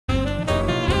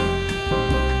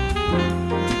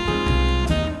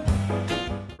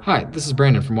Hi, this is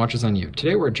Brandon from Watches on You.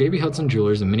 Today we're at JB Hudson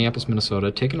Jewelers in Minneapolis,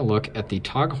 Minnesota, taking a look at the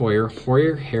TOG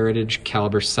Heuer Heritage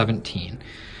Calibre 17.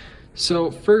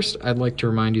 So first, I'd like to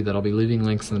remind you that I'll be leaving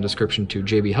links in the description to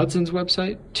JB Hudson's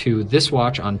website, to this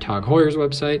watch on TOG Heuer's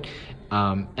website,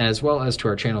 as well as to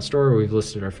our channel store where we've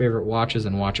listed our favorite watches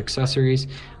and watch accessories.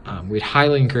 We'd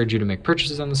highly encourage you to make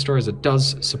purchases on the store as it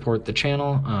does support the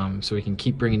channel, so we can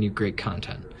keep bringing you great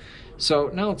content.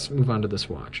 So now let's move on to this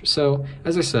watch. So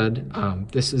as I said,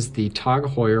 this is the TOG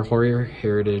Heuer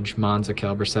Heritage Monza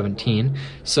Calibre 17.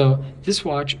 So this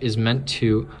watch is meant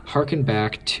to harken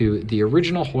back to the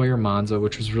original Heuer Monza,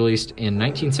 which was released in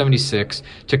 1976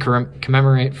 to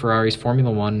commemorate Ferrari's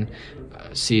Formula One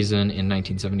season in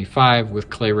 1975 with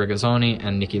Clay Regazzoni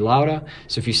and Niki Lauda.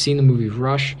 So if you've seen the movie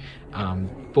Rush,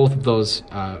 both of those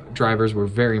drivers were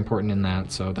very important in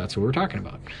that, so that's what we're talking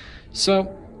about.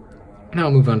 So now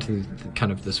I'll move on to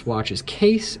kind of this watch's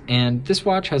case, and this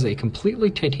watch has a completely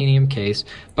titanium case,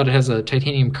 but it has a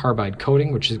titanium carbide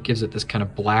coating, which gives it this kind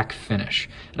of black finish.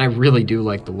 And I really do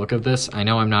like the look of this. I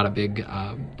know I'm not a big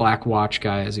black watch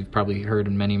guy, as you've probably heard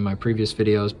in many of my previous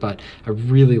videos, but I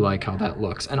really like how that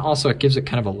looks. And also it gives it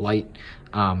kind of a light,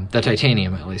 the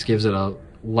titanium at least, gives it a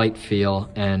light feel,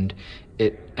 and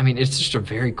it's just a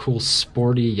very cool,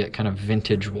 sporty, yet kind of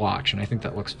vintage watch, and I think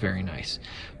that looks very nice.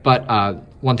 But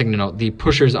one thing to note, the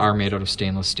pushers are made out of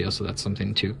stainless steel, so that's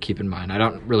something to keep in mind. I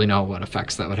don't really know what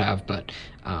effects that would have, but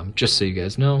just so you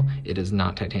guys know, it is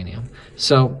not titanium.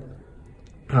 So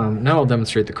now I'll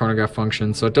demonstrate the chronograph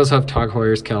function. So it does have TOG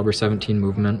Heuer's Calibre 17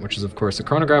 movement, which is of course a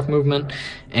chronograph movement,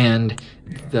 and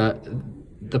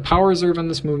the power reserve on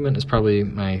this movement is probably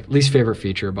my least favorite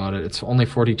feature about it. It's only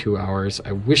 42 hours.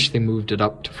 I wish they moved it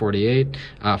up to 48.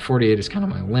 48 is kind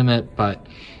of my limit, but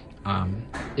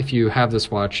if you have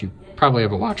this watch, you probably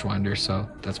have a watch winder, so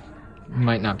that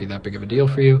might not be that big of a deal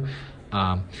for you.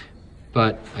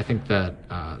 But I think that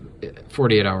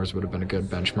 48 hours would have been a good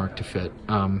benchmark to fit.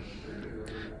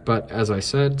 But as I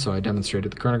said, so I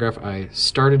demonstrated the chronograph. I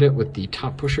started it with the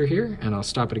top pusher here, and I'll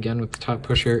stop it again with the top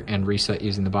pusher and reset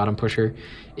using the bottom pusher.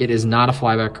 It is not a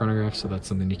flyback chronograph, so that's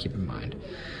something to keep in mind.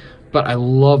 But I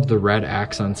love the red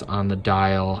accents on the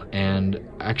dial, and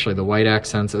actually the white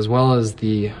accents, as well as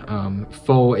the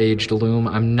faux aged lume.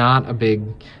 I'm not a big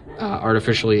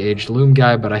artificially aged lume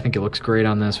guy, but I think it looks great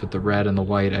on this with the red and the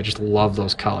white. I just love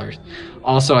those colors.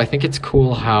 Also, I think it's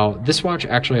cool how this watch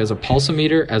actually has a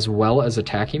pulsometer as well as a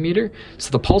tachymeter. So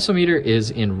the pulsometer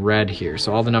is in red here,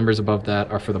 so all the numbers above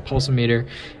that are for the pulsometer,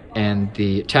 and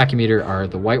the tachymeter are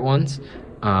the white ones.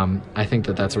 I think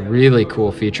that that's a really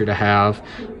cool feature to have.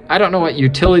 I don't know what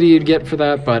utility you'd get for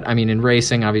that, but I mean, in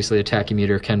racing, obviously a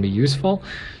tachymeter can be useful.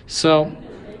 So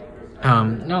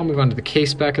now I'll move on to the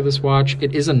case back of this watch.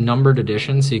 It is a numbered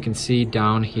edition, so you can see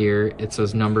down here it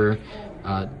says number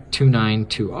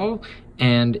 2920,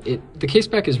 and the case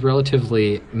back is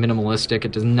relatively minimalistic.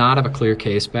 It does not have a clear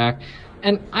case back,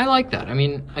 and I like that. I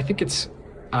mean, I think it's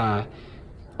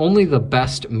only the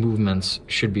best movements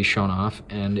should be shown off,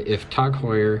 and if TOG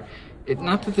Heuer,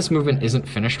 not that this movement isn't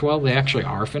finished well, they actually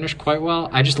are finished quite well.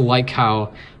 I just like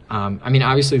how, I mean,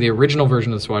 obviously the original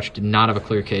version of this watch did not have a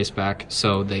clear case back,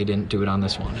 so they didn't do it on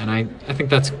this one, and I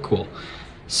think that's cool.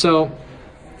 So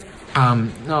now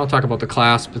I'll talk about the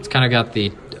clasp. It's kind of got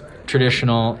the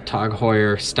traditional TOG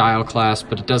Heuer style clasp,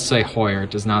 but it does say Heuer, it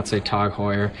does not say TOG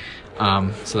Heuer,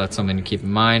 so that's something to keep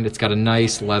in mind. It's got a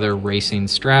nice leather racing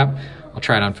strap. I'll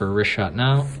try it on for a wrist shot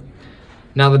now.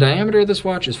 Now the diameter of this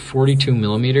watch is 42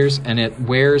 millimeters, and it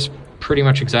wears pretty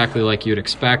much exactly like you'd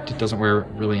expect. It doesn't wear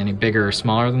really any bigger or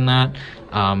smaller than that.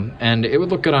 And it would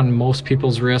look good on most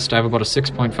people's wrist. I have about a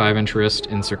 6.5 inch wrist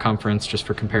in circumference just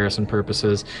for comparison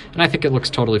purposes, and I think it looks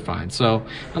totally fine. So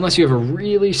unless you have a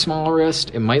really small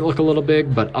wrist, it might look a little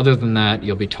big, but other than that,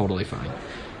 you'll be totally fine.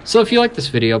 So if you like this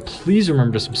video, please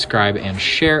remember to subscribe and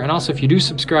share. And also, if you do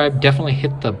subscribe, definitely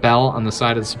hit the bell on the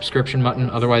side of the subscription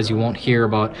button. Otherwise, you won't hear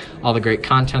about all the great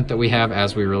content that we have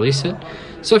as we release it.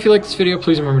 So if you like this video,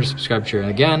 please remember to subscribe, share,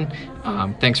 and again,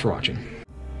 thanks for watching.